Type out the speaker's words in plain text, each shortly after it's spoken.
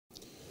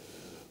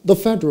The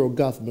federal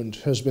government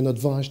has been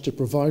advised to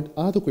provide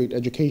adequate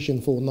education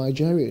for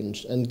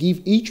Nigerians and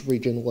give each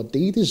region what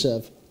they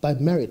deserve by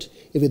merit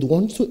if it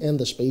wants to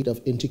end the spate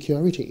of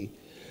insecurity.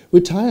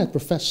 Retired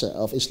Professor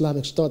of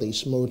Islamic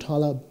Studies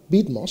Murtala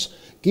Bidmos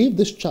gave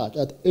this charge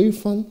at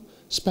Irfan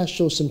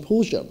Special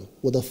Symposium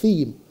with the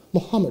theme,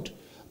 Muhammad,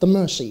 the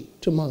Mercy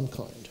to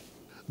Mankind.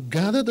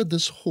 Gathered at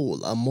this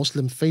hall are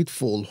Muslim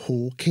faithful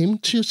who came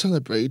to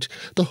celebrate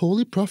the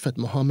Holy Prophet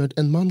Muhammad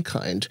and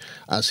mankind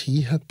as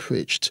he had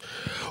preached.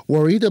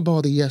 Worried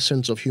about the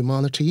essence of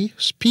humanity,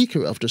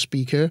 speaker after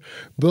speaker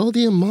brought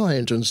their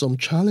mind on some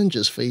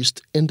challenges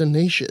faced in the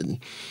nation.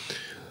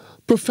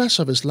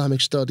 Professor of Islamic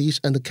Studies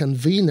and the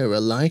convener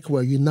alike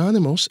were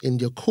unanimous in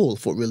their call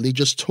for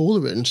religious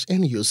tolerance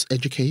and youth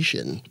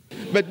education.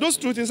 But those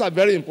two things are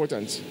very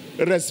important.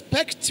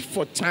 Respect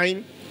for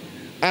time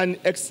and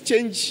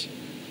exchange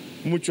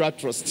mutual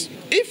trust.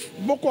 If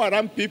Boko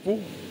Haram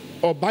people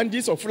or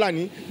bandits or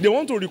Fulani, they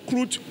want to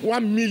recruit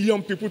 1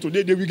 million people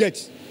today, they will get.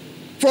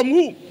 From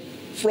who?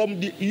 From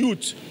the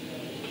youth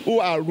who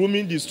are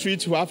roaming the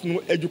streets, who have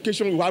no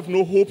education, who have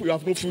no hope, who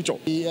have no future.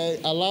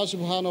 Allah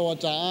subhanahu wa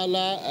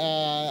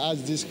ta'ala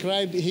has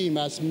described him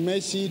as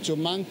mercy to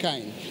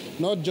mankind,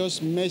 not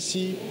just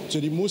mercy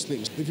to the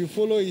Muslims. If you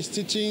follow his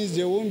teachings,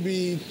 there won't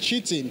be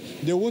cheating,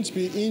 there won't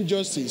be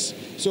injustice.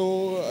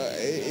 So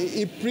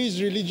he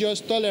preached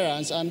religious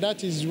tolerance, and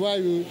that is why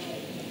we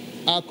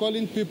are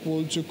calling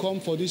people to come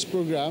for this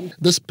program.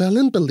 The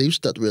spelling believes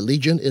that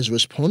religion is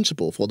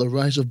responsible for the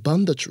rise of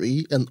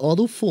banditry and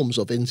other forms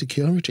of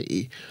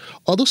insecurity.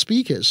 Other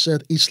speakers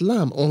said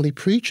Islam only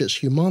preaches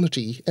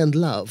humanity and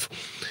love.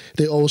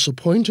 They also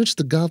pointed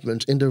the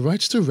government in the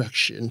right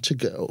direction to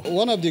go.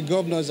 One of the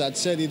governors had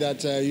said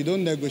that you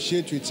don't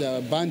negotiate with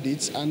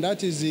bandits, and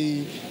that is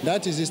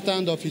the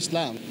stand of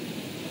Islam.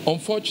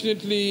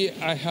 Unfortunately,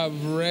 I have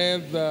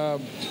read a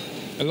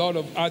lot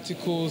of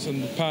articles in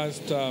the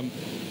past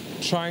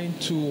trying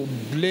to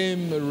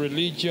blame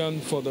religion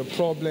for the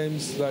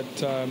problems that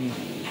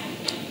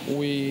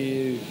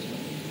we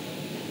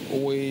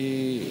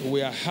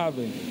are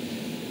having.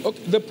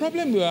 Okay, the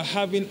problem we are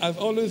having has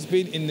always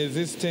been in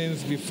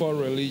existence before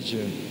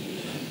religion.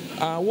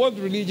 What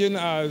religion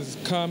has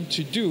come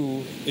to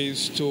do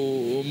is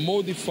to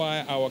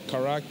modify our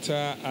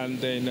character and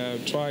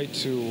then try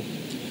to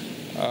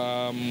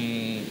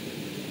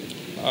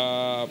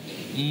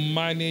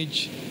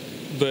manage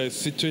the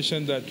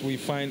situation that we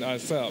find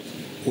ourselves.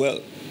 Well,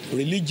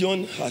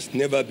 religion has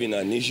never been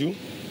an issue,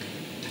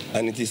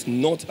 and it is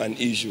not an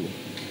issue.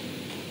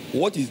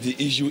 What is the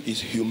issue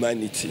is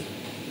humanity,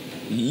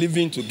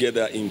 living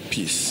together in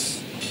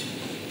peace.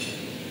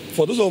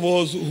 For those of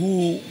us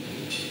who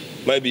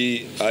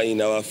maybe are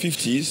in our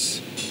 50s,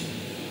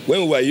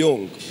 when we were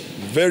young,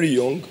 very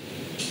young,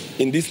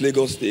 in this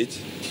Lagos state,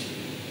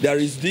 there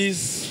is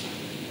this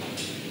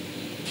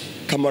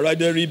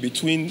camaraderie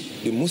between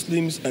the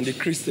Muslims and the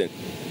Christians.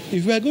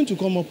 If we are going to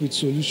come up with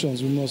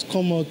solutions, we must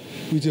come up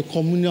with a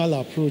communal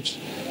approach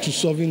to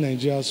solving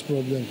Nigeria's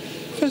problem.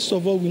 First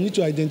of all, we need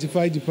to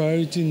identify the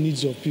priority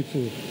needs of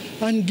people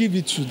and give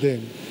it to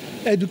them.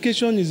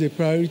 Education is a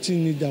priority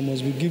need that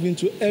must be given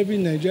to every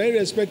Nigerian,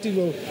 irrespective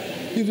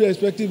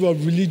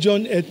of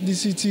religion,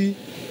 ethnicity,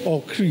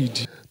 or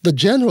creed. The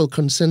general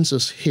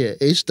consensus here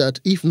is that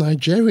if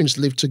Nigerians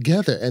live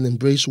together and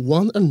embrace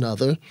one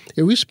another,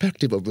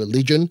 irrespective of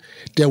religion,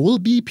 there will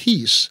be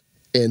peace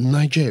in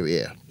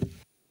Nigeria.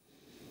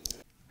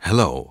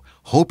 Hello,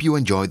 hope you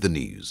enjoyed the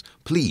news.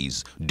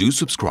 Please do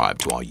subscribe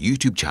to our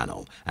YouTube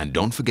channel and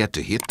don't forget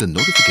to hit the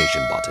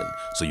notification button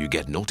so you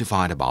get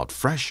notified about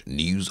fresh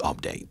news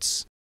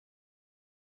updates.